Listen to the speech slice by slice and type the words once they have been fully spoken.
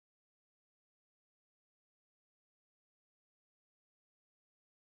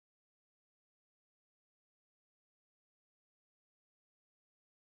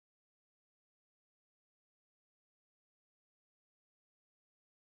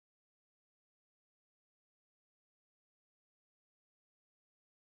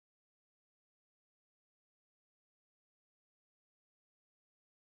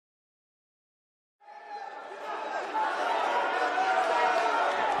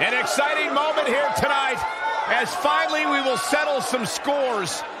An exciting moment here tonight, as finally we will settle some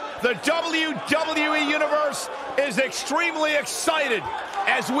scores. The WWE Universe is extremely excited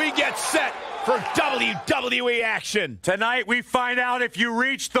as we get set for WWE action. Tonight we find out if you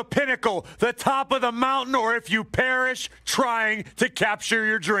reach the pinnacle, the top of the mountain, or if you perish trying to capture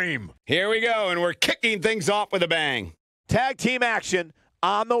your dream. Here we go, and we're kicking things off with a bang. Tag team action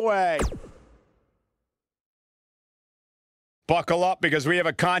on the way. Buckle up, because we have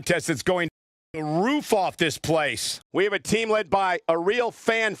a contest that's going the roof off this place. We have a team led by a real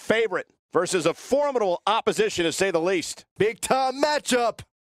fan favorite versus a formidable opposition, to say the least. Big time matchup.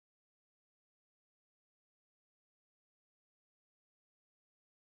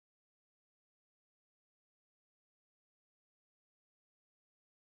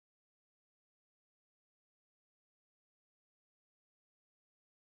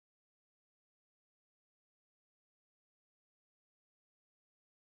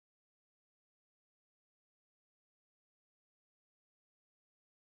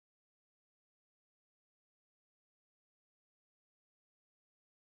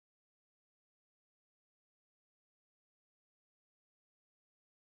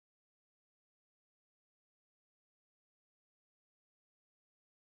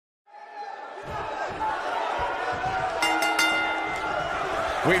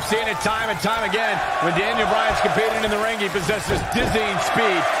 We've seen it time and time again. When Daniel Bryan's competing in the ring, he possesses dizzying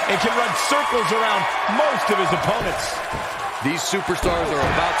speed and can run circles around most of his opponents. These superstars are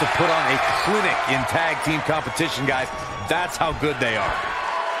about to put on a clinic in tag team competition, guys. That's how good they are.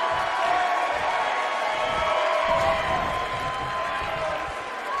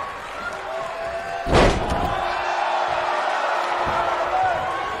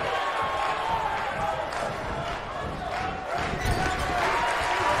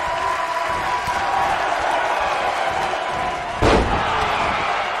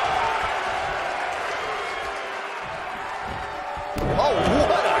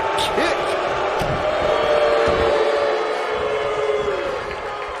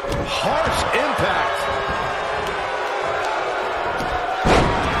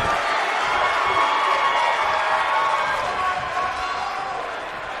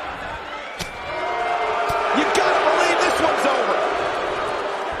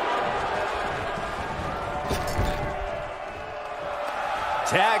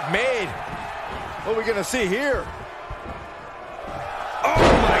 Tag made. What are we going to see here? Oh,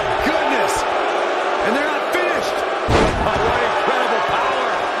 my goodness! And they're not finished! Oh, what incredible power!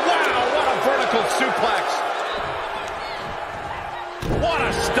 Wow, what a vertical suplex! What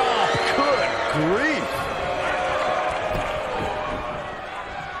a stomp! Good grief!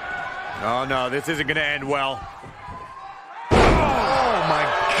 Oh, no, this isn't going to end well. Oh, my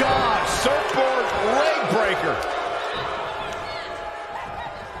God! Surfboard leg breaker!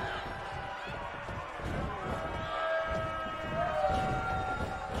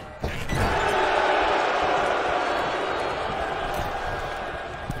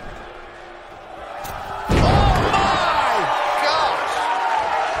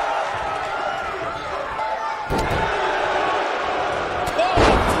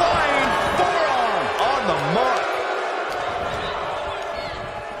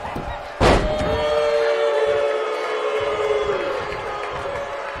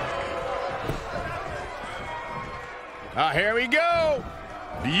 Here we go.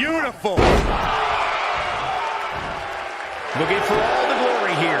 Beautiful. Looking for all the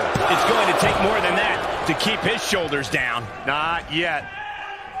glory here. It's going to take more than that to keep his shoulders down. Not yet.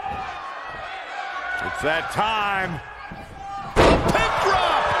 It's that time. Pin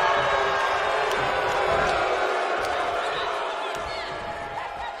drop.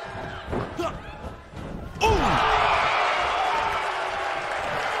 Ooh.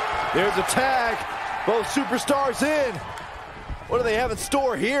 There's a tag. Both superstars in. What do they have in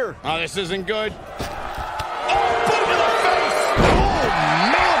store here? Oh, this isn't good. Oh, boot to the face! Oh,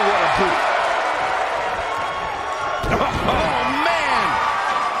 man, what a boot. Oh, man!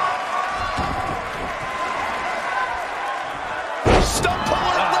 Stump pull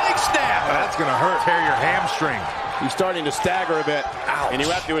and leg snap! That's going to hurt. Tear your hamstring. He's starting to stagger a bit. Ouch. And you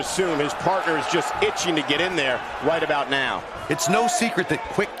have to assume his partner is just itching to get in there right about now. It's no secret that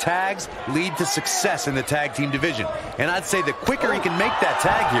quick tags lead to success in the tag team division. And I'd say the quicker he can make that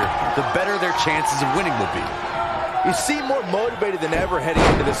tag here, the better their chances of winning will be. You seem more motivated than ever heading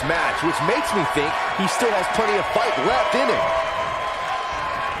into this match, which makes me think he still has plenty of fight left in him.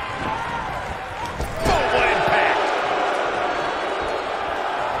 Full impact!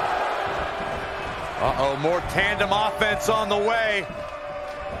 Uh-oh, more tandem offense on the way.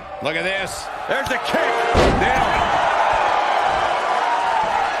 Look at this. There's the kick. Nailed it.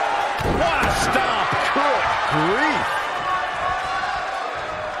 grief.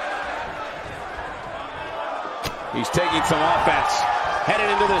 He's taking some offense. Headed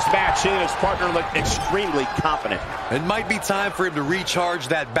into this match, he and his partner look extremely confident. It might be time for him to recharge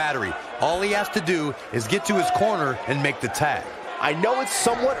that battery. All he has to do is get to his corner and make the tag. I know it's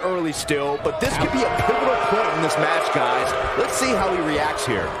somewhat early still, but this could be a pivotal point in this match, guys. Let's see how he reacts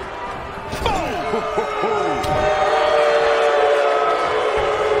here.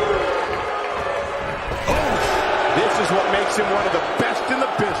 This is what makes him one of the best in the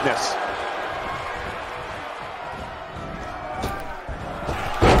business.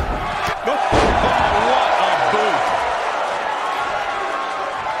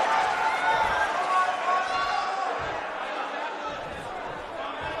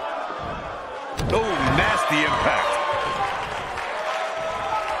 Oh, nasty impact.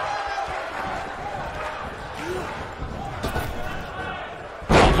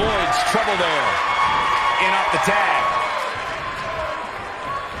 Avoids trouble there. In off the tag.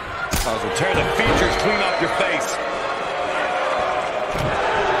 Will tear the features clean off your face.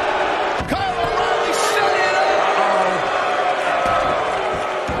 Kyle O'Reilly set it up.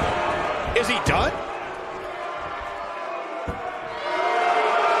 Is he done?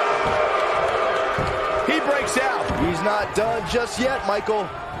 He breaks out. He's not done just yet, Michael.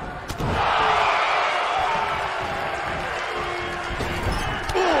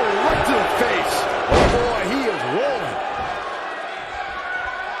 Ooh, right to the face. Oh, boy, he is rolling.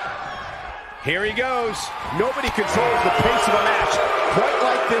 Here he goes. Nobody controls the pace of a match quite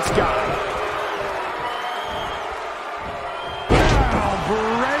like this guy.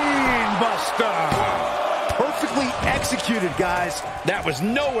 Brain buster. Perfectly executed, guys. That was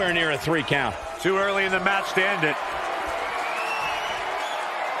nowhere near a 3 count. Too early in the match to end it.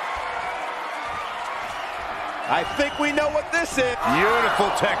 I think we know what this is. Beautiful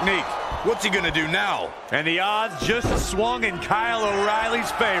technique. What's he going to do now? And the odds just swung in Kyle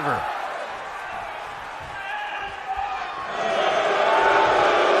O'Reilly's favor.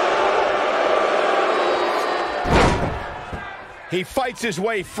 He fights his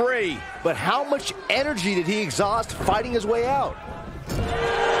way free. But how much energy did he exhaust fighting his way out?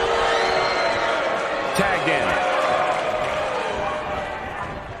 Tagged in.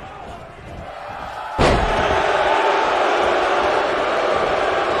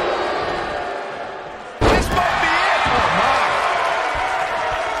 This might be it. Oh, my.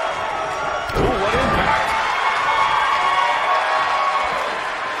 Ooh, what impact.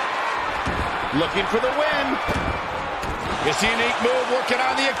 Looking for the win. It's a unique move working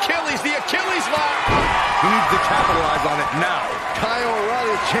on the Achilles lock. He needs to capitalize on it now. Kyle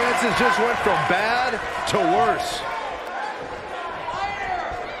O'Reilly's chances just went from bad to worse.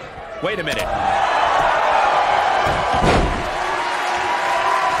 Wait a minute.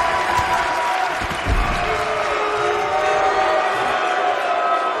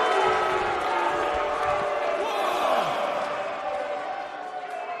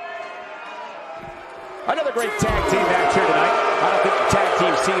 Another great tag team match here tonight. I don't think the tag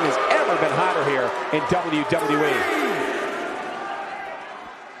team scene has ever been hotter here in WWE.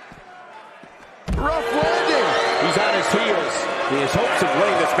 Rough landing. He's on his heels. His hopes of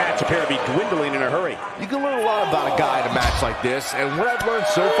winning this match appear to be dwindling in a hurry. You can learn a lot about a guy in a match like this, and what I've learned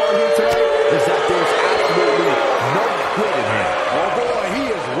so far here tonight is that there's absolutely no quit in him. Oh boy, he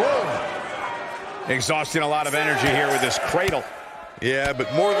is rolling. Exhausting a lot of energy here with this cradle. Yeah, but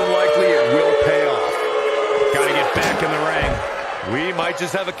more than likely it will pay off. Got to get back in the ring. We might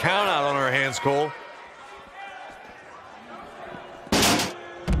just have a count out on our hands, Cole.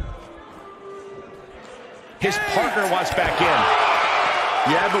 His partner wants back in.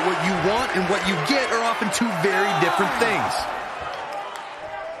 Yeah, but what you want and what you get are often two very different things.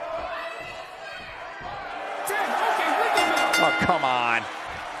 Oh, come on.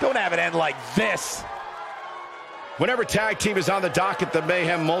 Don't have it end like this. Whenever tag team is on the docket, the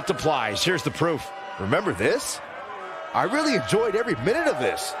mayhem multiplies. Here's the proof. Remember this? I really enjoyed every minute of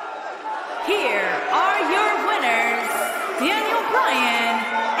this. Here are your winners, Daniel Bryan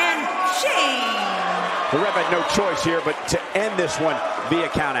and Shane. The ref had no choice here but to end this one via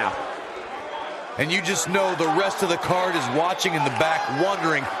countout. And you just know the rest of the card is watching in the back,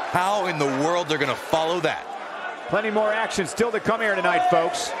 wondering how in the world they're going to follow that. Plenty more action still to come here tonight,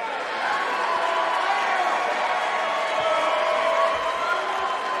 folks.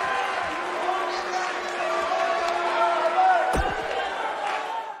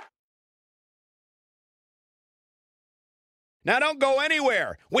 Now don't go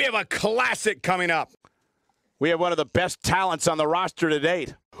anywhere. We have a classic coming up. We have one of the best talents on the roster to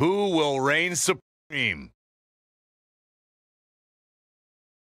date. Who will reign supreme?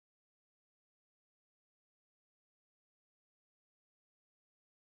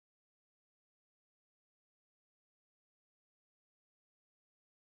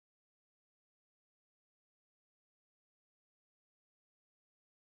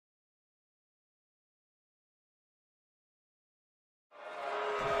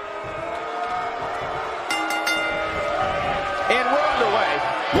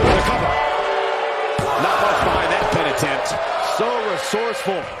 So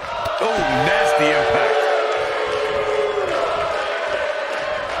resourceful. Oh, nasty impact.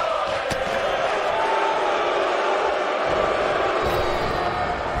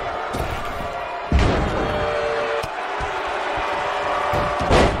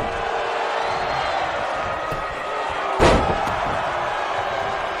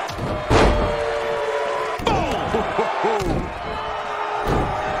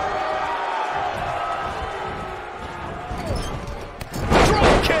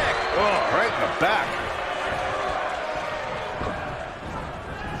 Back.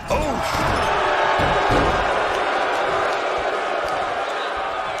 Oh!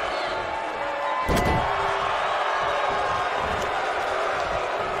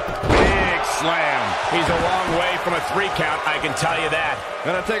 Big slam. He's a long way from a 3 count, I can tell you that.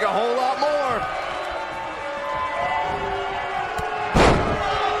 Gonna take a whole lot more.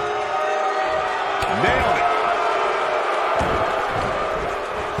 Nailed it.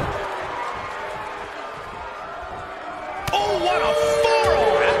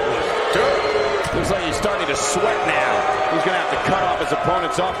 Looks like he's starting to sweat now. He's going to have to cut off his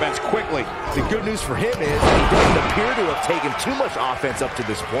opponent's offense quickly. The good news for him is he doesn't appear to have taken too much offense up to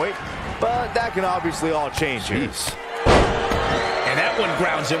this point, but that can obviously all change here. And that one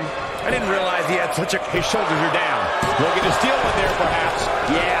grounds him. I didn't realize he had such a... His shoulders are down. Looking to steal one there, perhaps.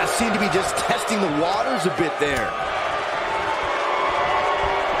 Yeah, seemed to be just testing the waters a bit there.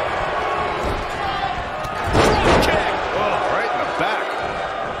 Drop kick. Oh, right in the back.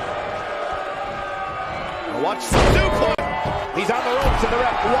 Watch the suplex. He's on the ropes, and the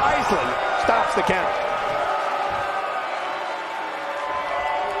ref wisely stops the count.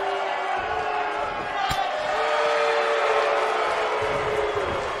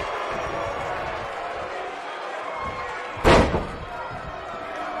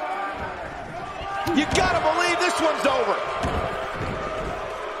 You gotta believe this one's over.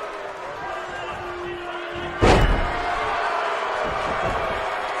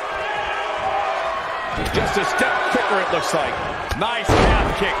 Just a step quicker, it looks like. Nice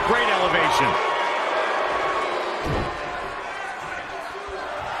calf kick. Great elevation.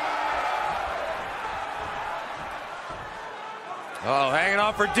 Oh, hanging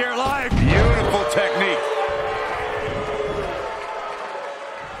on for dear life. Beautiful technique.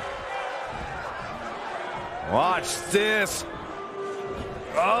 Watch this.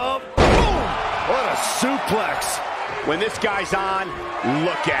 Oh, boom! What a suplex. When this guy's on,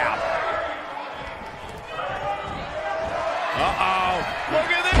 look out. Look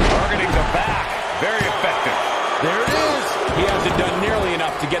at this. Targeting the back. Very effective. There it is. He hasn't done nearly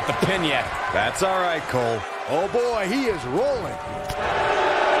enough to get the pin yet. That's all right, Cole. Oh, boy, he is rolling.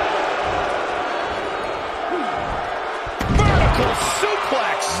 Vertical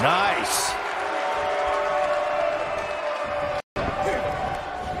suplex. Nice.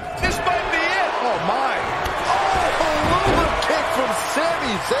 This might be it. Oh, my. Oh, a kick from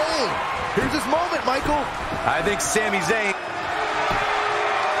Sami Zayn. Here's his moment, Michael. I think Sami Zayn...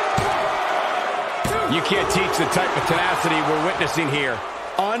 You can't teach the type of tenacity we're witnessing here.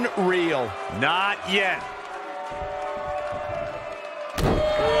 Unreal. Not yet.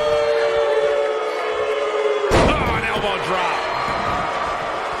 Oh, an elbow drop.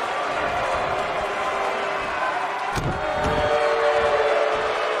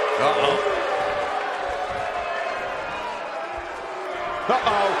 Uh-oh.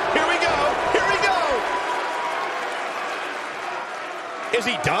 Uh-oh. Here we go. Here we go. Is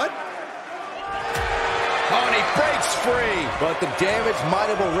he done? Oh, and he breaks free. But the damage might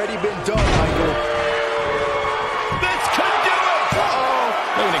have already been done, Michael. This could do it. Uh-oh.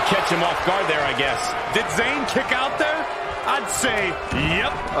 Looking to catch him off guard there, I guess. Did Zayn kick out there? I'd say,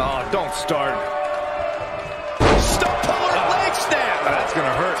 yep. Oh, don't start. Stump puller leg snap. That's going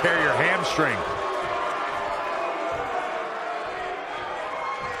to hurt. Tear your hamstring.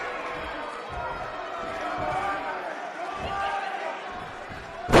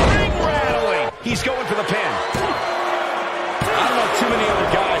 Ring rattling. He's going for the pin. I don't know too many other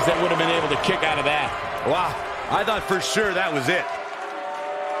guys that would have been able to kick out of that. Wow, I thought for sure that was it.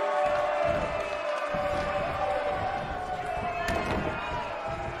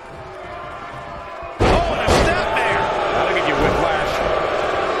 Oh, and a step there. That'll get you whiplash.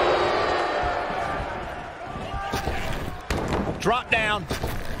 Drop down.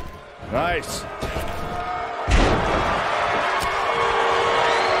 Nice.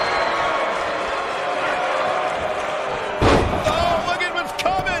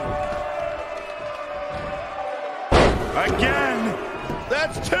 Again.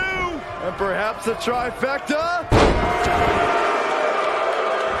 That's two. And perhaps a trifecta.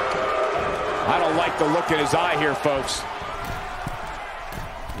 I don't like the look in his eye here, folks.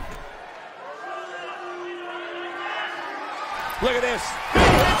 Look at this. He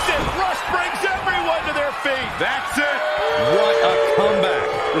hits it. Rush brings everyone to their feet. That's it. What a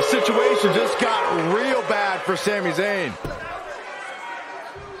comeback. The situation just got real bad for Sami Zayn.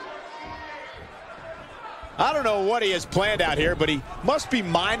 I don't know what he has planned out here, but he must be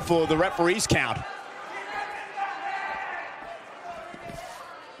mindful of the referee's count.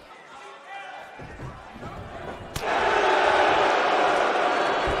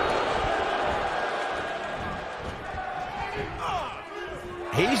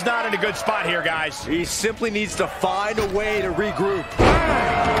 He's not in a good spot here, guys. He simply needs to find a way to regroup.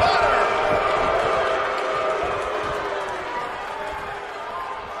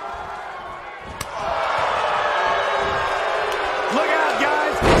 Look out,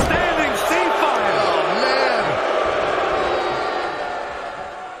 guys. Standing C5. Oh, man.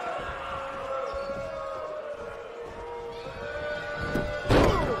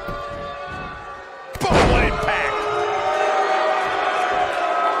 Boom, what impact.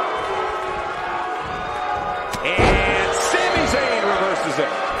 And Sami Zayn reverses it.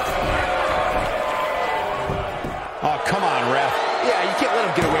 Oh, come on, ref. Yeah, you can't let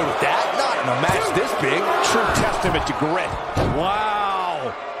him get away with that. Not in a match this big. True testament to grit.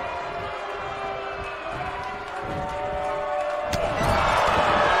 Wow.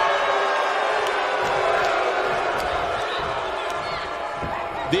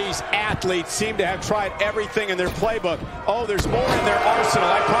 These athletes seem to have tried everything in their playbook. Oh, there's more in their arsenal,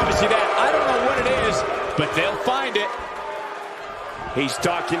 I promise you that. I don't know what it is, but they'll find it. He's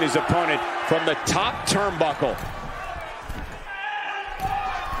stalking his opponent from the top turnbuckle.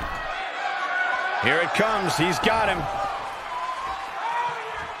 Here it comes. He's got him.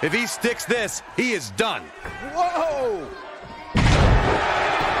 If he sticks this, he is done. Whoa!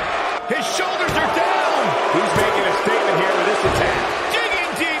 His shoulders are down. He's making a statement here with this attack.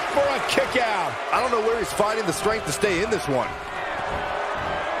 Digging deep for a kick out. I don't know where he's finding the strength to stay in this one.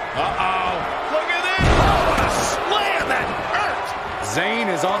 Uh-oh. Look at this. Oh, what a slam. That hurt. Zayn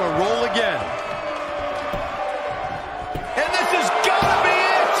is on a roll again. And this is gonna be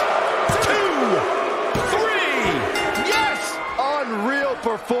it. 2, 3. Yes. Unreal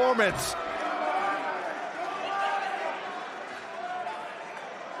performance.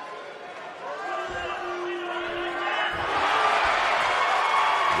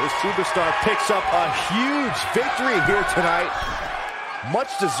 This superstar picks up a huge victory here tonight.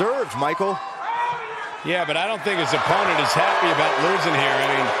 Much deserved, Michael. Yeah, but I don't think his opponent is happy about losing here. I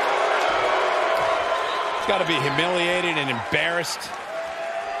mean, he's got to be humiliated and embarrassed.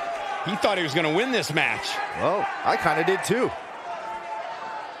 He thought he was going to win this match. Well, I kind of did too.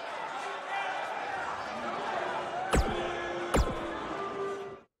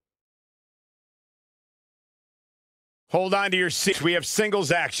 Hold on to your seat. We have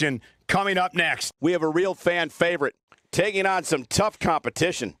singles action coming up next. We have a real fan favorite taking on some tough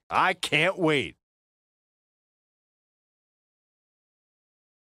competition. I can't wait.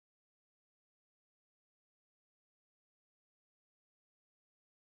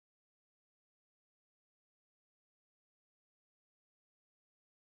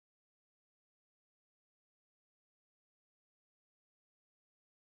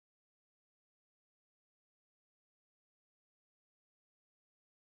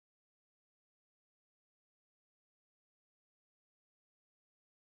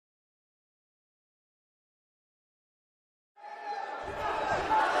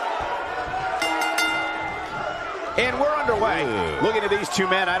 And we're underway. Looking at these two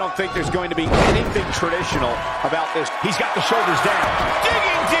men, I don't think there's going to be anything traditional about this. He's got the shoulders down.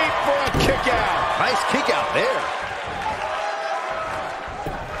 Digging deep for a kick out. Nice kick out there.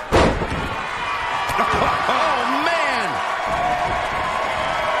 Oh, man.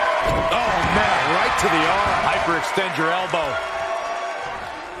 Oh, man, right to the arm. Hyperextend your elbow.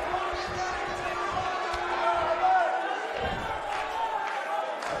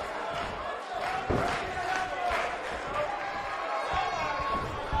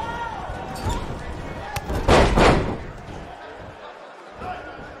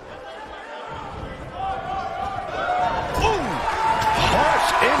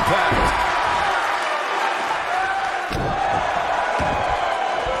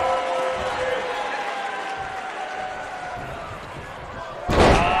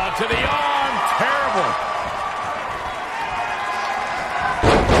 To the arm. Terrible.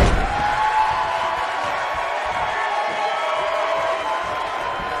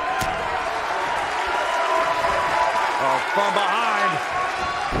 Oh, from behind.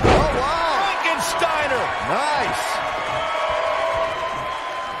 Oh, wow. Frankensteiner. Nice.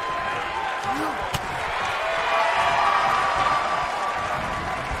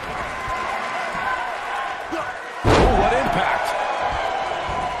 Oh, what impact.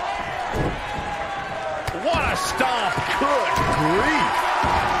 grief.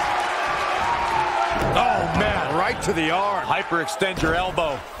 Oh, man. Right to the arm. Hyperextend your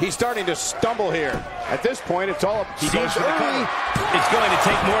elbow. He's starting to stumble here. At this point, it's all up. He goes for the cover. It's going to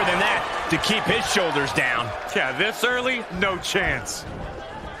take more than that to keep his shoulders down. Yeah, this early, no chance.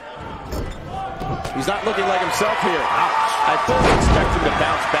 He's not looking like himself here. I fully expect him to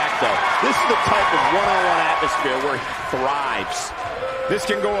bounce back, though. This is the type of one-on-one atmosphere where he thrives. This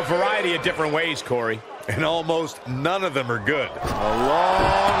can go a variety of different ways, Corey. And almost none of them are good. A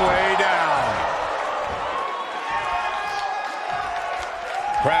long way down.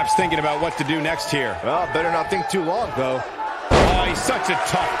 Perhaps thinking about what to do next here. Well, better not think too long, though. Oh, he's such a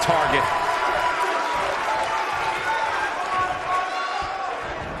tough target.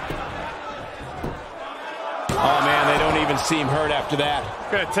 Oh, man, they don't even seem hurt after that.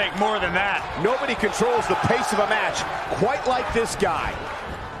 Gonna take more than that. Nobody controls the pace of a match quite like this guy.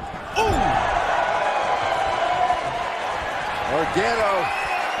 Gargano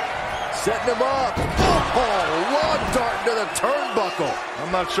setting him up. Oh, long dart into the turnbuckle.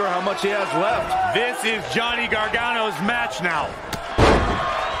 I'm not sure how much he has left. This is Johnny Gargano's match now.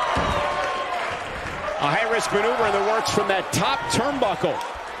 A high-risk maneuver in the works from that top turnbuckle.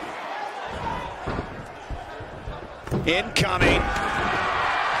 Incoming.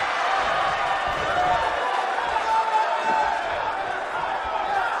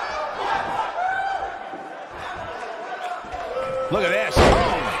 Look at this. Oh,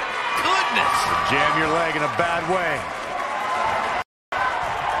 my goodness. Jam your leg in a bad way.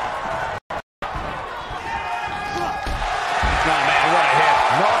 Oh, man, what a hit.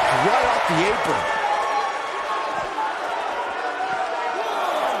 Knocked right off the apron.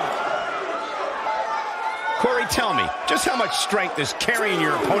 Corey, tell me, just how much strength does carrying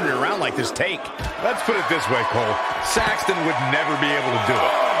your opponent around like this take? Let's put it this way, Cole. Saxton would never be able to do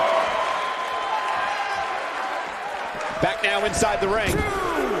it. Back now inside the ring.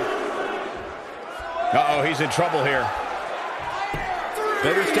 Uh-oh, he's in trouble here.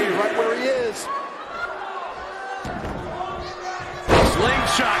 Better stay right where he is.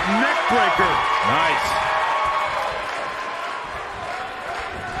 Slingshot neckbreaker. Nice.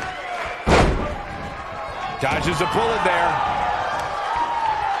 Dodges a bullet there.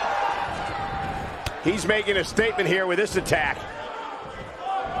 He's making a statement here with this attack.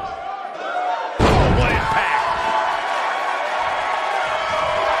 Oh, what impact.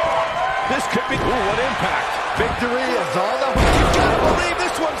 This could be... Ooh, what impact. Victory is on the hook. You gotta believe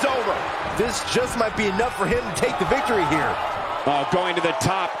this one's over. This just might be enough for him to take the victory here. Going to the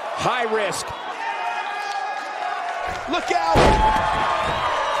top. High risk. Look out!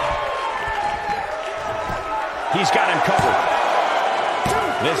 He's got him covered.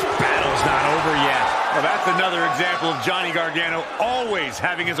 This battle's not over yet. Well, that's another example of Johnny Gargano always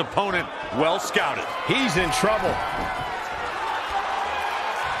having his opponent well scouted. He's in trouble.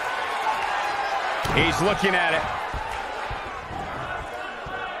 He's looking at it.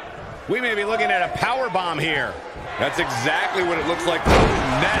 We may be looking at a power bomb here. That's exactly what it looks like.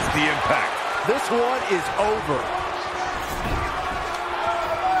 Nasty impact. This one is over.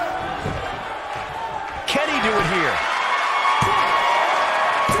 Can he do it here?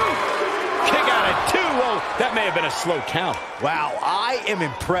 Kick out at 2. Whoa, that may have been a slow count. Wow, I am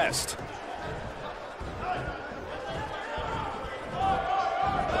impressed.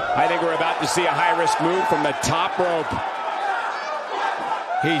 I think we're about to see a high-risk move from the top rope.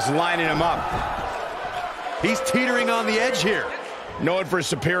 He's lining him up. He's teetering on the edge here. Known for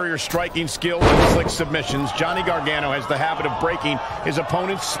superior striking skills and slick submissions, Johnny Gargano has the habit of breaking his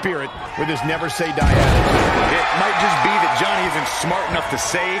opponent's spirit with his never-say-die attitude. It might just be that Johnny isn't smart enough to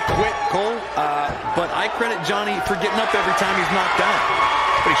say quit, Cole, but I credit Johnny for getting up every time he's knocked down.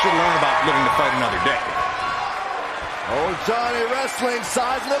 But he should learn about living to fight another day. Oh, Johnny wrestling,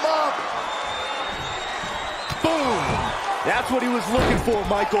 sizing him up. Boom! That's what he was looking for,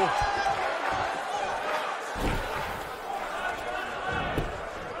 Michael.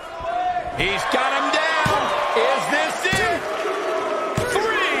 He's got him down. Is this it?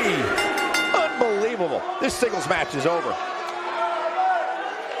 3. Unbelievable. This singles match is over.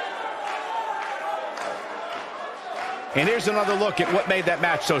 And here's another look at what made that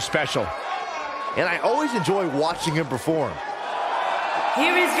match so special. And I always enjoy watching him perform.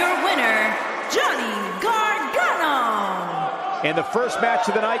 Here is your winner, Johnny Gargano. And the first match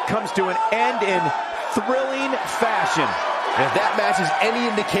of the night comes to an end in thrilling fashion. And if that match is any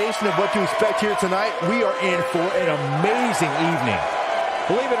indication of what to expect here tonight, we are in for an amazing evening.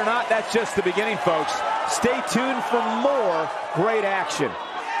 Believe it or not, that's just the beginning, folks. Stay tuned for more great action.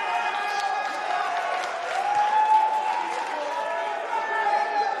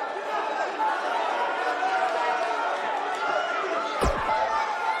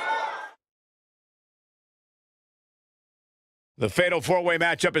 The Fatal 4-Way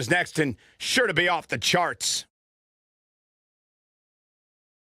matchup is next and sure to be off the charts.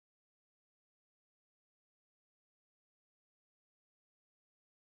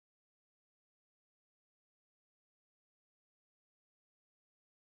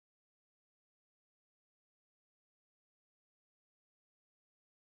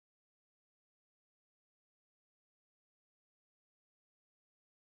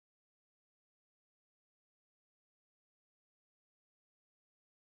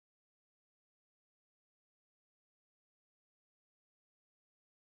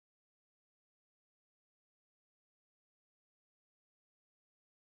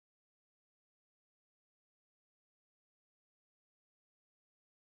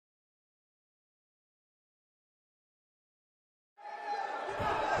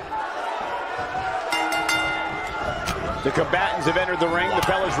 The combatants have entered the ring, the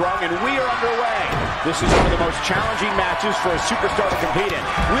bell is rung, and we are underway. This is one of the most challenging matches for a superstar to compete in.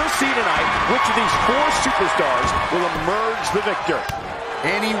 We'll see tonight which of these four superstars will emerge the victor.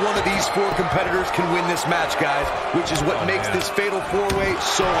 Any one of these four competitors can win this match, guys, which is what makes this Fatal 4-Way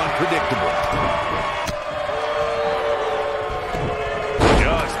so unpredictable.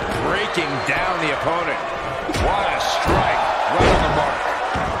 Just breaking down the opponent. What a strike. Right on the mark.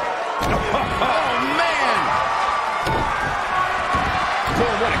 Oh, man!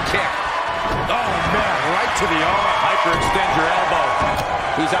 Oh, what a kick. Oh, man, right to the arm. Hyperextend your elbow.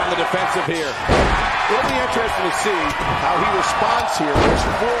 He's on the defensive here. It'll be interesting to see how he responds here in this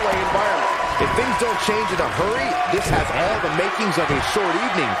four-way environment. If things don't change in a hurry, this has all the makings of a short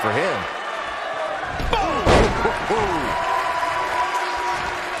evening for him.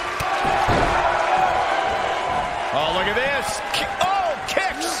 Oh, look at this. Oh,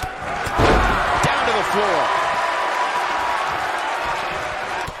 kicks! Down to the floor.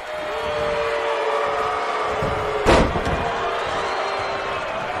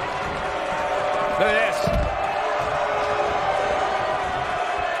 Look at this.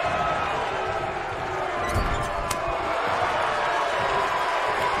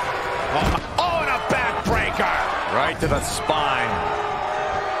 Oh, and a backbreaker. Right to the spine.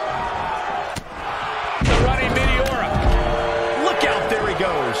 The running Meteora. Look out, there he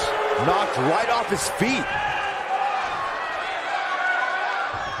goes. Knocked right off his feet.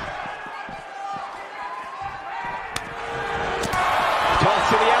 Toss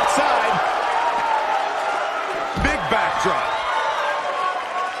to the outside. Big backdrop.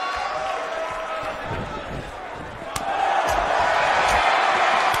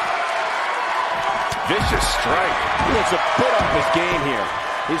 Vicious strike. He looks a bit off his game here.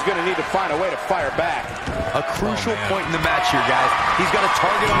 He's going to need to find a way to fire back. A crucial point in the match here, guys. He's got a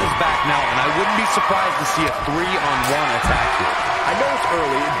target on his back now, and I wouldn't be surprised to see a 3-on-1 attack here. I know it's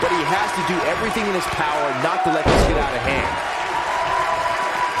early, but he has to do everything in his power not to let this get out of hand.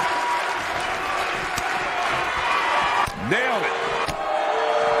 Nailed it.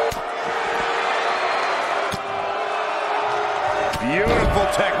 Beautiful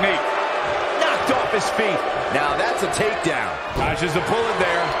technique. Knocked off his feet. Now that's a takedown. Dodges the bullet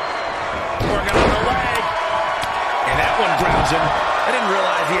there. Working on the leg. And that one grounds him. I didn't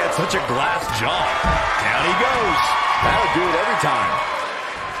realize he had such a glass jaw. Down he goes. That'll do it every time.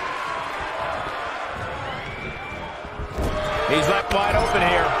 He's left wide open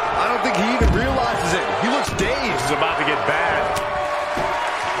here. I don't think he even realizes it. He looks dazed. This is about to get bad.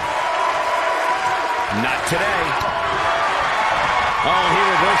 Not today. Oh, he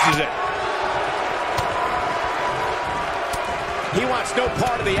reverses it. He wants no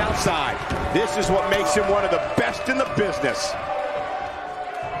part of the outside. This is what makes him one of the best in the business.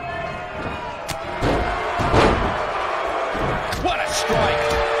 What a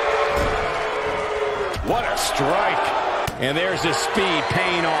strike. What a strike. And there's his speed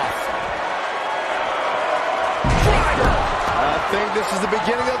paying off. Driver. I think this is the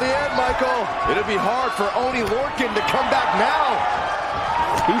beginning of the end, Michael. It'll be hard for Oney Lorcan to come back now.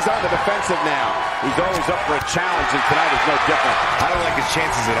 He's on the defensive now. He's always up for a challenge, and tonight is no different. I don't like his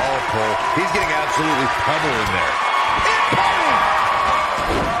chances at all, Cole. He's getting absolutely pummeled in there.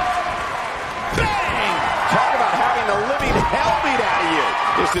 Bang! Talk about having the living hell beat out of you.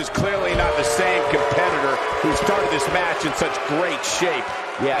 This is clearly not the same competitor who started this match in such great shape.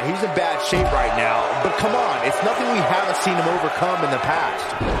 Yeah, he's in bad shape right now. But come on, it's nothing we haven't seen him overcome in the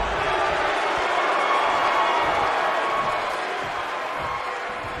past.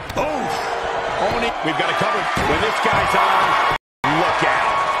 We've got it covered. When this guy's on, look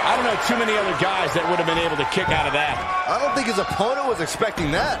out. I don't know too many other guys that would have been able to kick out of that. I don't think his opponent was expecting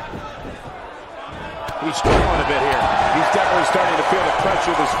that. He's struggling a bit here. He's definitely starting to feel the pressure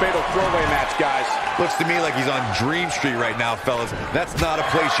of this fatal four-way match, guys. Looks to me like he's on Dream Street right now, fellas. That's not a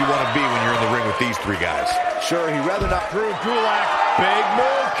place you want to be when you're in the ring with these three guys. Sure, he'd rather not. Through Gulak. Big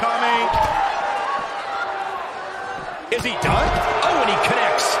move coming. Is he done? Oh, and he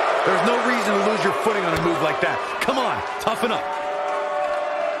connects. There's no reason to lose your footing on a move like that. Come on, toughen up.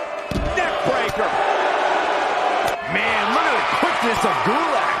 Neck breaker. Man, look at the quickness of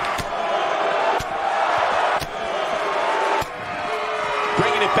Gulak.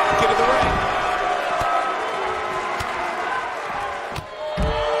 Bringing it back into the ring.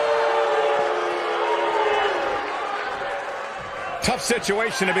 Tough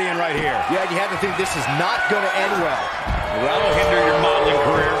situation to be in right here. Yeah, you have to think this is not going to end well. That'll hinder your modeling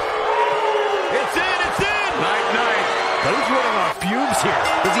career. It's in, it's in! Night. But he's running on fumes here.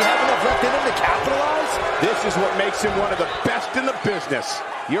 Does he have enough left in him to capitalize? This is what makes him one of the best in the business.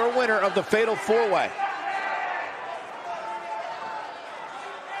 Your winner of the Fatal 4-Way.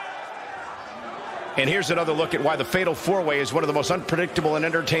 And here's another look at why the Fatal 4-Way is one of the most unpredictable and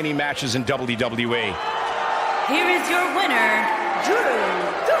entertaining matches in WWE. Here is your winner, Drew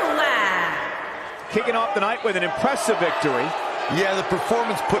Gulak. Kicking off the night with an impressive victory. Yeah, the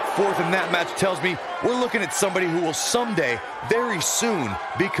performance put forth in that match tells me we're looking at somebody who will someday, very soon,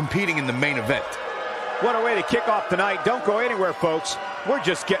 be competing in the main event. What a way to kick off the night. Don't go anywhere, folks. We're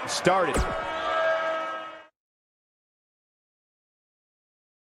just getting started.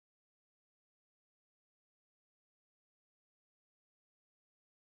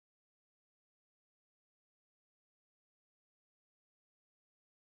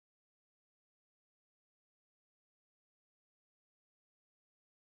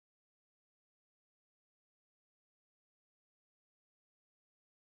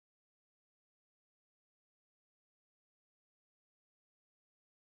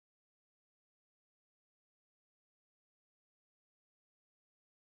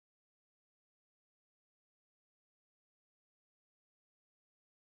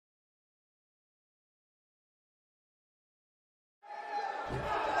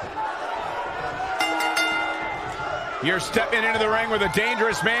 You're stepping into the ring with a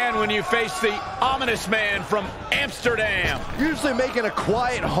dangerous man when you face the ominous man from Amsterdam. Usually making a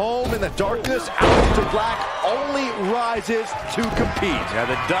quiet home in the darkness, Aleister Black only rises to compete. Yeah,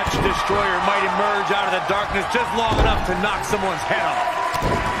 the Dutch Destroyer might emerge out of the darkness just long enough to knock someone's head off.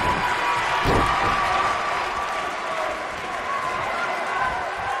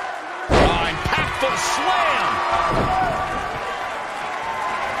 Oh, impactful slam.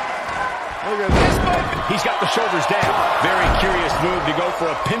 Look at this. He's got the shoulders down. Very curious move to go for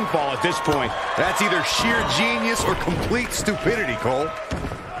a pinfall at this point. That's either sheer genius or complete stupidity, Cole.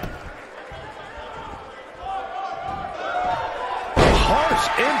 Harsh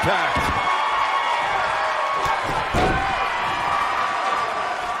impact.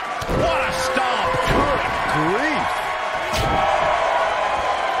 What a stomp. Good grief.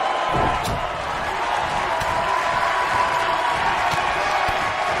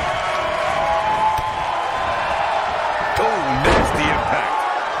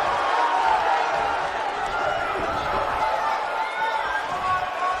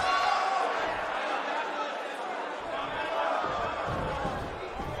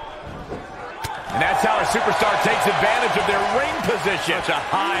 And that's how a superstar takes advantage of their ring position. Such a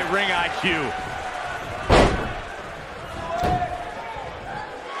high ring IQ.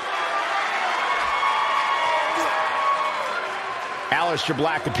 Aleister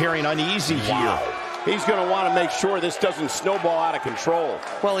Black appearing uneasy here. He's going to want to make sure this doesn't snowball out of control.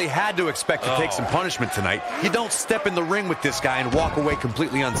 Well, he had to expect to take some punishment tonight. You don't step in the ring with this guy and walk away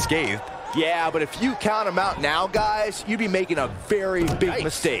completely unscathed. Yeah, but if you count him out now, guys, you'd be making a very big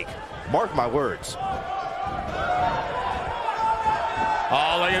mistake. Mark my words.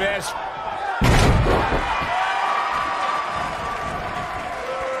 Oh, look at this.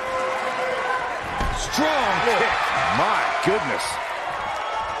 Strong kick. My goodness.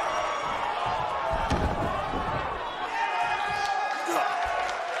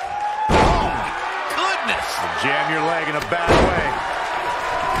 Oh, goodness. Jam your leg in a bad way.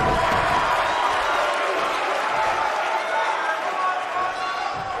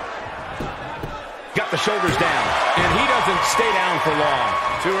 Got the shoulders down, and he doesn't stay down for long.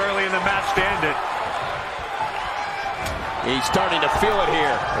 Too early in the match to end it. He's starting to feel it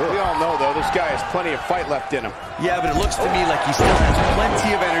here. We all know, though, this guy has plenty of fight left in him. Yeah, but it looks to me like he still has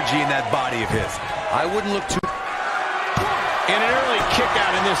plenty of energy in that body of his. I wouldn't look too... And an early kick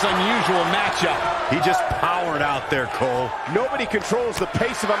out in this unusual matchup. He just powered out there, Cole. Nobody controls the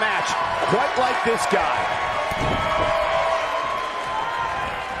pace of a match quite like this guy.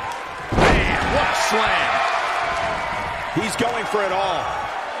 Man, what a slam. He's going for it all.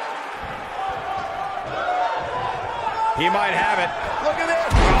 He might have it. Look at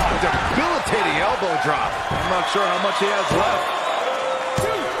this. Oh, debilitating elbow drop. I'm not sure how much he has left.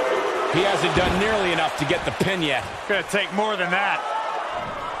 He hasn't done nearly enough to get the pin yet. Gonna take more than that.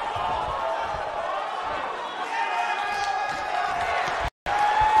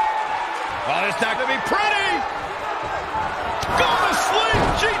 Oh, it's not gonna be pretty. Go to sleep,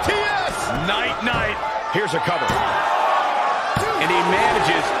 GTS. Night. Here's a cover. And he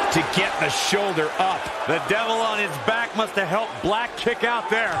manages to get the shoulder up. The devil on his back must have helped Black kick out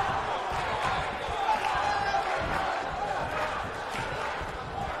there.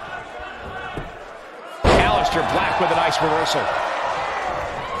 Aleister Black with a nice reversal.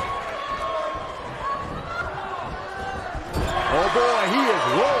 Oh, boy, he is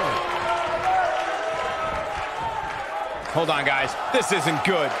rolling. Hold on, guys. This isn't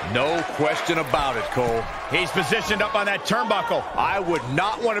good. No question about it, Cole. He's positioned up on that turnbuckle. I would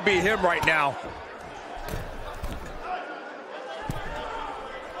not want to be him right now.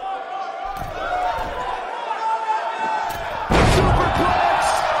 Superplex!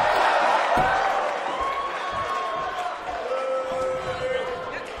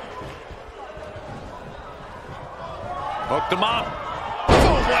 Hooked him up.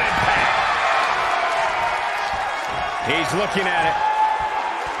 Boom, what impact. He's looking at it.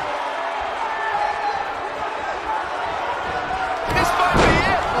 This might be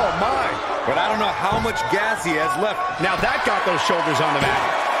it. Oh, my. But I don't know how much gas he has left. Now that got those shoulders on the mat.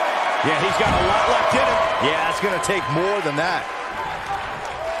 Yeah, he's got a lot left in him. Yeah, it's going to take more than that.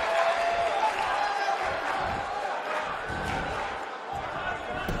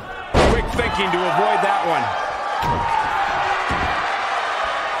 Quick thinking to avoid that one.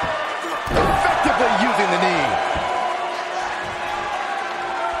 Effectively using the knee.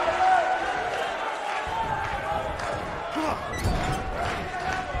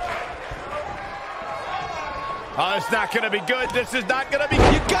 Oh, it's not going to be good. This is not going to be...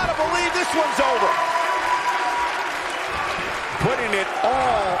 You got to believe this one's over. Putting it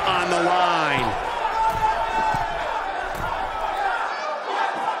all on the line.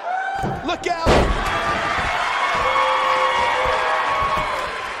 Look out.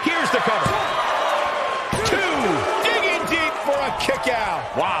 Here's the cover. 2, digging deep for a kick out.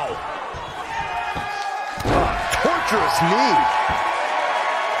 Wow. Torturous knee.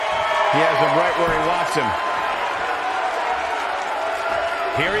 He has him right where he wants him.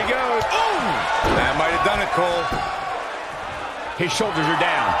 Here he goes. Ooh! That might have done it, Cole. His shoulders are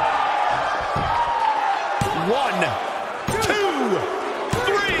down. 1, 2,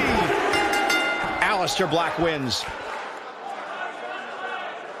 3. Aleister Black wins.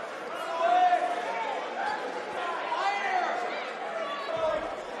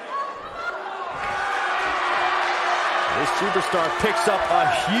 This superstar picks up a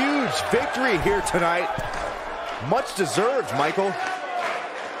huge victory here tonight. Much deserved, Michael.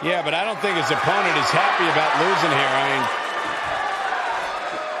 Yeah, but I don't think his opponent is happy about losing here. I mean,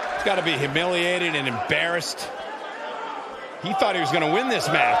 he's got to be humiliated and embarrassed. He thought he was going to win this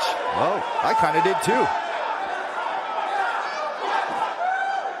match. Oh, I kind of did too.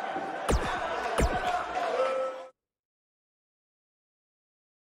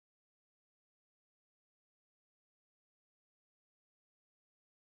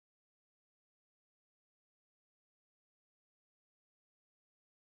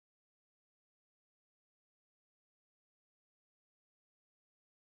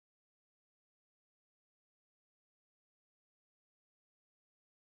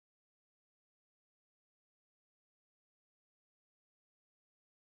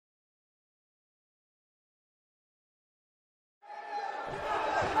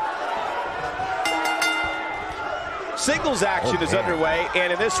 Singles action is underway,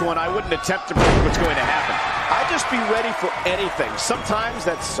 and in this one, I wouldn't attempt to predict what's going to happen. I'd just be ready for anything. Sometimes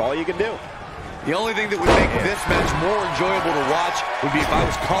that's all you can do. The only thing that would make this match more enjoyable to watch would be if I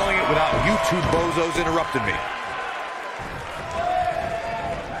was calling it without you two bozos interrupting me.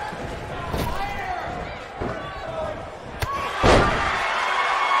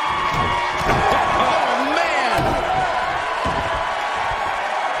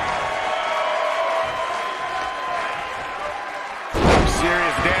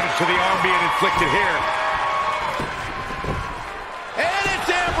 To the arm being inflicted here. And it's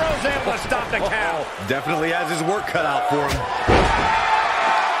Ambrose able to stop the count. Definitely has his work cut out for him.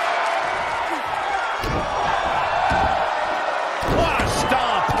 What a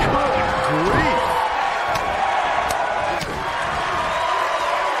stomp. Good grief.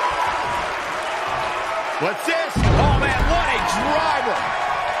 What's this? Oh, man, what a driver.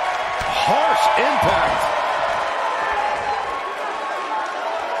 harsh impact.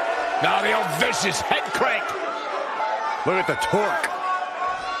 Now the old vicious head crank. Look at the torque.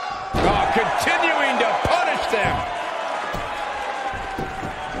 Oh, continuing to punish them.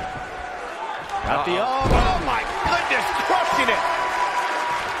 Got the arm. Oh, my goodness, crushing it.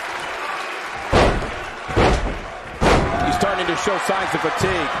 He's starting to show signs of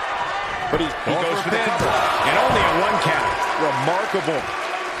fatigue. But he goes for the cover. And only a 1 count. Remarkable.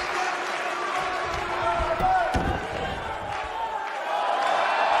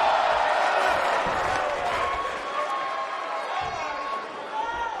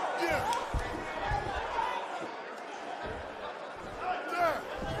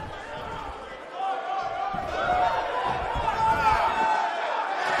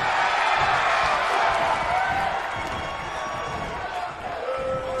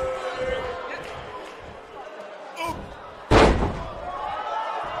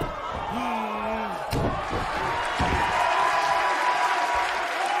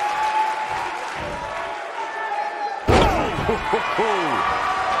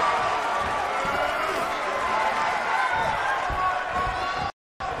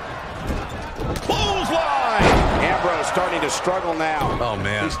 Clothesline! Ambrose starting to struggle now. Oh,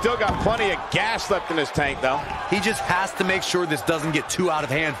 man. He's still got plenty of gas left in his tank, though. He just has to make sure this doesn't get too out of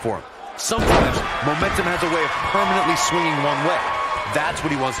hand for him. Sometimes momentum has a way of permanently swinging one way. That's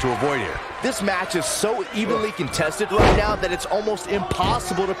what he wants to avoid here. This match is so evenly contested right now that it's almost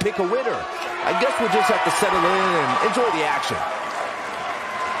impossible to pick a winner. I guess we'll just have to settle in and enjoy the action.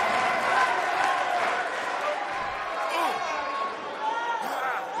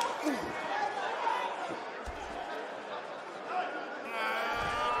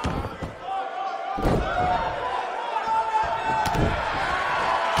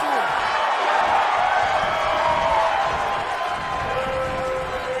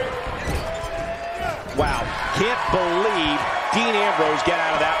 Wow, can't believe Dean Ambrose got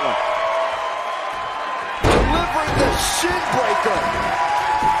out of that one. Delivering the shin breaker.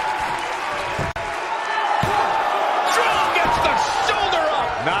 Strong gets the shoulder up.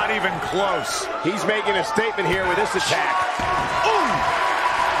 Not even close. He's making a statement here with this attack. Ooh.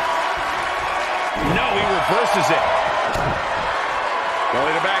 No, he reverses it.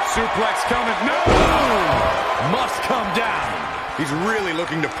 Belly to back suplex coming. No! Must come down. He's really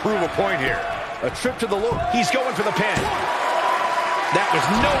looking to prove a point here. A trip to the low. He's going for the pin. That was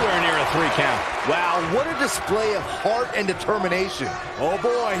nowhere near a 3 count. Wow, what a display of heart and determination. Oh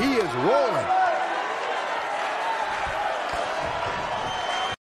boy, he is rolling.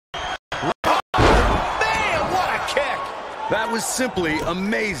 Man, what a kick. That was simply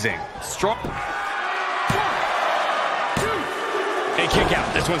amazing. Strong. A kick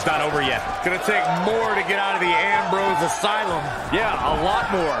out. This one's not over yet. It's going to take more to get out of the Ambrose Asylum. Yeah, a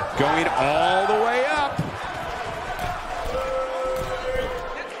lot more. Going all the way up.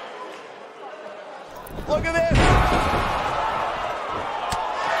 Look at this.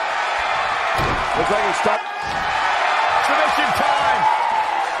 Looks like he's stuck. Submission time.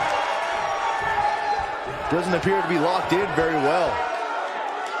 Doesn't appear to be locked in very well.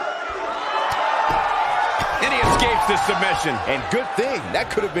 And he escapes the submission. And good thing, that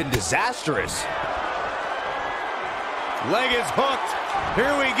could have been disastrous. Leg is hooked.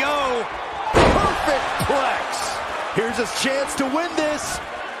 Here we go. Perfect plex. Here's his chance to win this.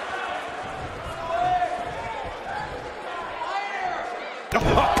 Oh,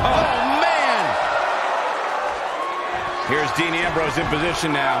 man. Here's Dean Ambrose in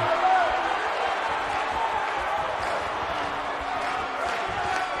position now.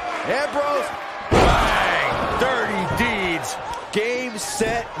 Ambrose. Bang. Dirty deeds. Game,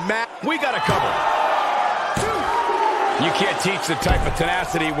 set, match. We got a cover. You can't teach the type of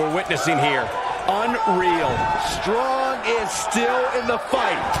tenacity we're witnessing here. Unreal. Strong is still in the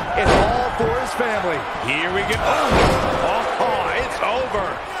fight. And all for his family. Here we go. Oh, it's over.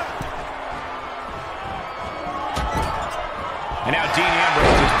 And now Dean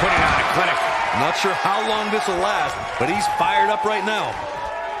Ambrose is putting on a clinic. Not sure how long this will last, but he's fired up right now.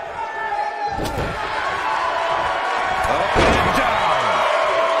 Up and down.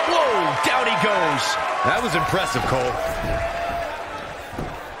 Whoa, down he goes. That was impressive, Cole.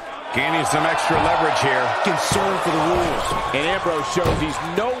 Gaining some extra leverage here. Concern for the rules. And Ambrose shows he's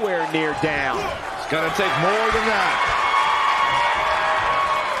nowhere near down. It's going to take more than that.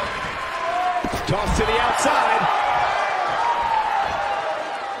 Toss to the outside.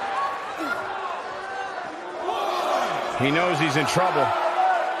 He knows he's in trouble.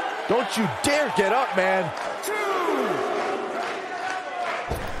 Don't you dare get up, man.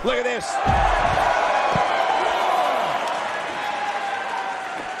 Look at this.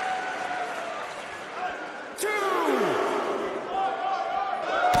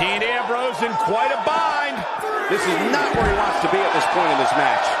 Ambrose in quite a bind. This is not where he wants to be at this point in this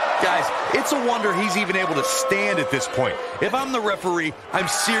match. Guys, it's a wonder he's even able to stand at this point. If I'm the referee, I'm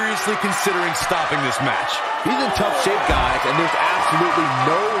seriously considering stopping this match. He's in tough shape, guys, and there's absolutely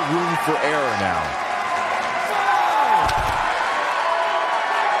no room for error now.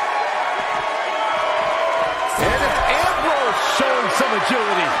 And it's Ambrose showing some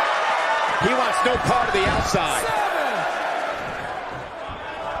agility. He wants no part of the outside.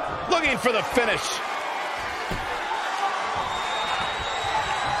 Looking for the finish.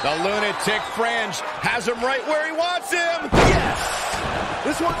 The lunatic Fringe has him right where he wants him. Yes!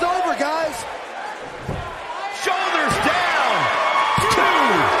 This one's over, guys. Shoulders down. 2.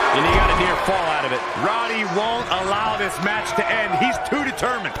 And he got a near fall out of it. Roddy won't allow this match to end. He's too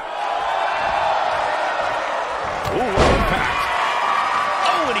determined. Ooh, what impact.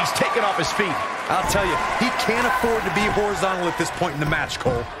 Oh, and he's taken off his feet. I'll tell you, he can't afford to be horizontal at this point in the match,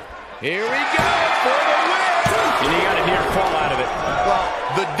 Cole. Here we go for the win. And he got a near fall out of it. Well,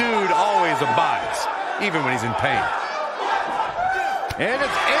 the dude always abides, even when he's in pain. And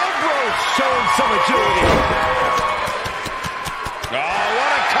it's Ambrose showing some agility. Oh,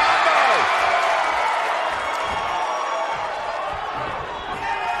 what a combo.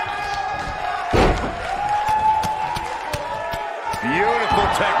 Beautiful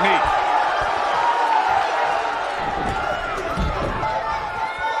technique.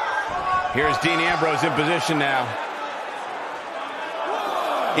 Here's Dean Ambrose in position now.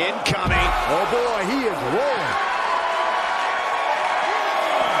 Incoming. Oh, boy, he is rolling.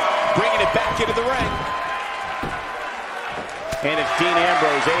 Bringing it back into the ring. And it's Dean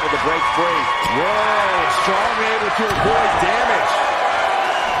Ambrose able to break free. Whoa, Strong able to avoid damage.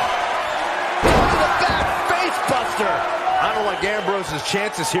 To the back, face buster. I don't like Ambrose's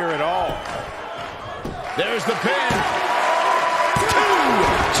chances here at all. There's the pin. 2.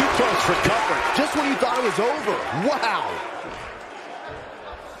 Too close for comfort. Just when you thought it was over. Wow.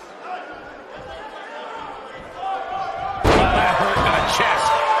 That hurt in the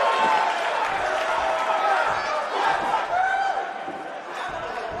chest.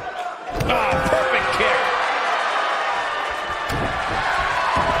 Ah, perfect kick.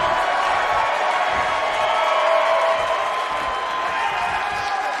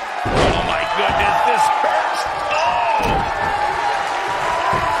 Oh, my goodness, this hurts. Oh!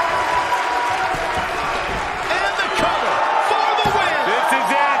 And the cover for the win. This is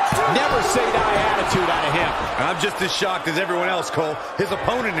it. Never say die attitude out of him. I'm just as shocked as everyone else, Cole, his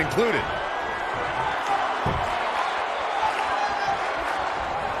opponent included.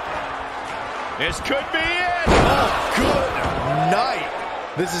 This could be it. Oh, good night.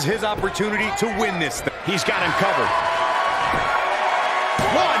 This is his opportunity to win this thing. He's got him covered.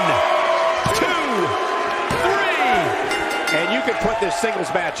 1, 2, 3. And you can put this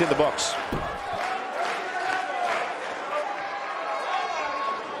singles match in the books.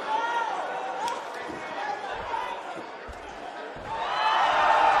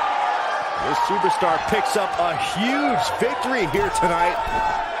 This superstar picks up a huge victory here tonight.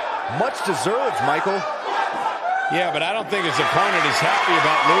 Much deserved, Michael. Yeah, but I don't think his opponent is happy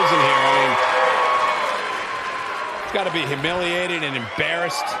about losing here. I mean, he's got to be humiliated and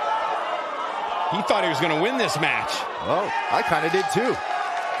embarrassed. He thought he was going to win this match. Oh, I kind of did too.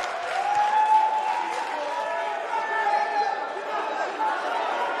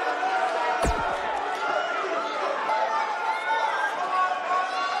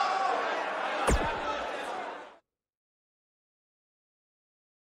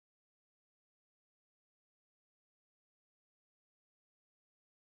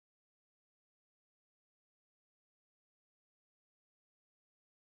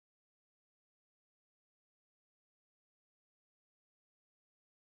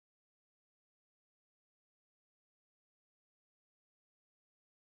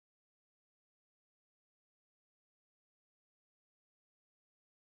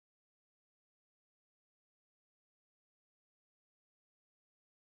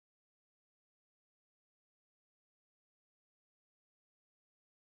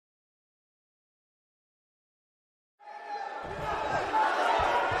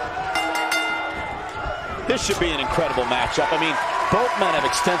 This should be an incredible matchup. I mean, both men have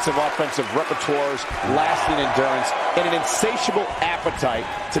extensive offensive repertoires, lasting endurance, and an insatiable appetite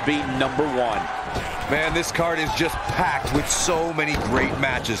to be number one. Man, this card is just packed with so many great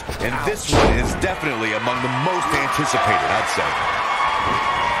matches, and this one is definitely among the most anticipated, I'd say.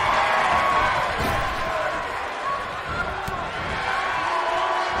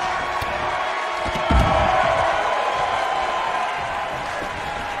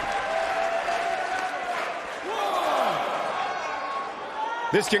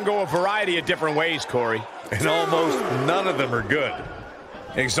 This can go a variety of different ways, Corey. And almost none of them are good.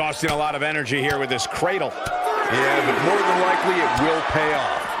 Exhausting a lot of energy here with this cradle. Yeah, but more than likely it will pay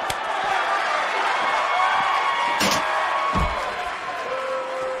off.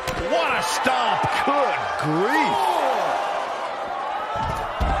 What a stomp. Good grief.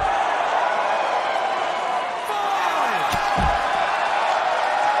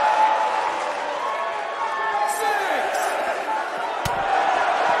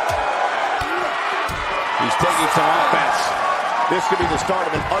 He's taking some offense. This could be the start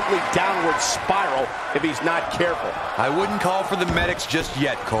of an ugly downward spiral if he's not careful. I wouldn't call for the medics just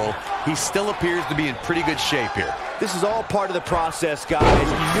yet, Cole. He still appears to be in pretty good shape here. This is all part of the process, guys. He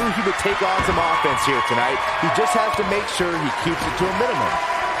knew he would take on some offense here tonight. He just has to make sure he keeps it to a minimum.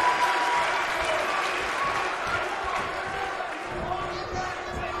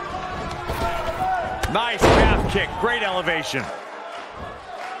 Nice calf kick. Great elevation.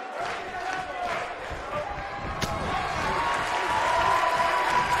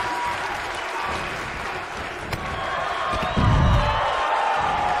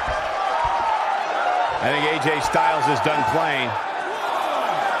 I think AJ Styles is done playing.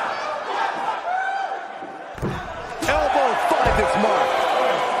 Elbow finds its mark.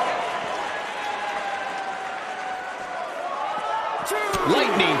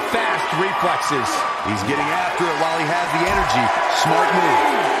 Lightning fast reflexes. He's getting after it while he has the energy. Smart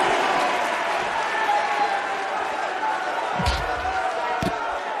move.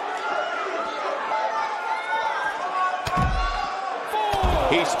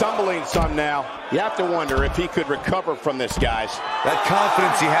 He's stumbling some now. You have to wonder if he could recover from this, guys. That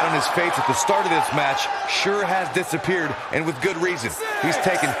confidence he had on his face at the start of this match sure has disappeared, and with good reason. He's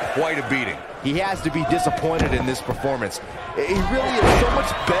taken quite a beating. He has to be disappointed in this performance. He really is so much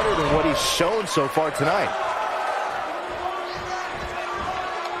better than what he's shown so far tonight.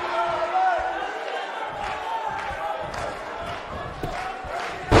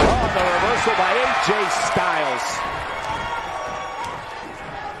 Oh, the reversal by AJ Styles.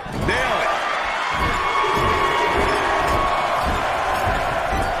 Nail it.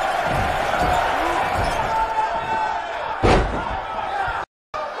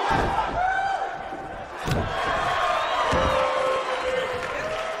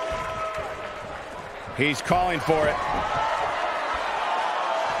 He's calling for it.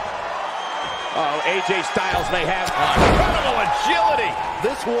 Oh, AJ Styles may have Incredible agility.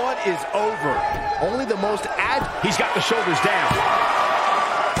 This one is over. Only the most He's got the shoulders down.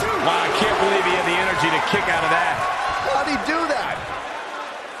 Wow, I can't believe he had the energy to kick out of that. How'd he do that?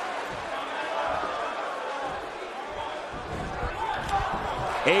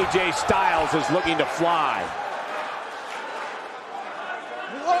 AJ Styles is looking to fly.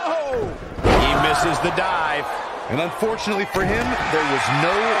 Whoa! He misses the dive. And unfortunately for him, there was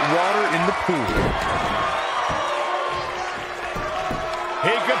no water in the pool. He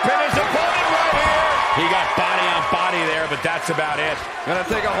could pin his opponent right here. He got body on body there, but that's about it. Gonna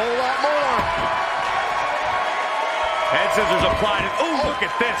take a whole lot more. Head scissors applied. Ooh, look at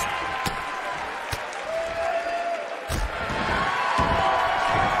this.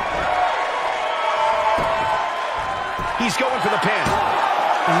 He's going for the pin.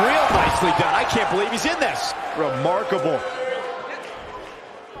 Real nicely done. I can't believe he's in this. Remarkable.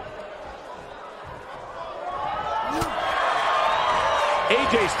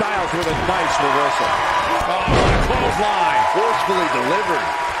 AJ Styles with a nice reversal. Oh, what a clothesline. Forcefully delivered.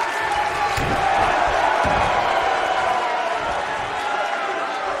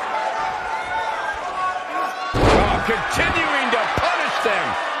 Oh, continuing to punish them.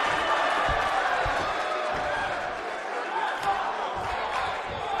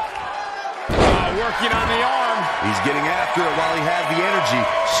 Oh, working on the arm. He's getting after it while he has the energy.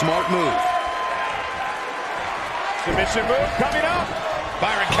 Smart move. Submission move coming up.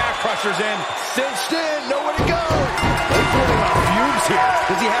 Byron calf crusher's in. Cinched in, nowhere to go. He's running on fumes here.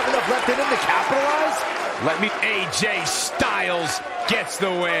 Does he have enough left in him to capitalize? AJ Styles gets the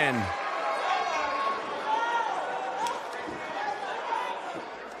win.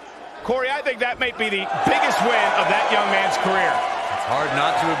 Corey, I think that might be the biggest win of that young man's career. It's hard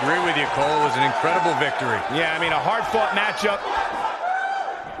not to agree with you, Cole. It was an incredible victory. Yeah, I mean, a hard-fought matchup.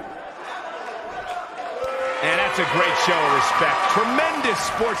 And that's a great show of respect. Tremendous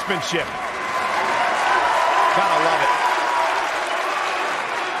sportsmanship. Gotta love it.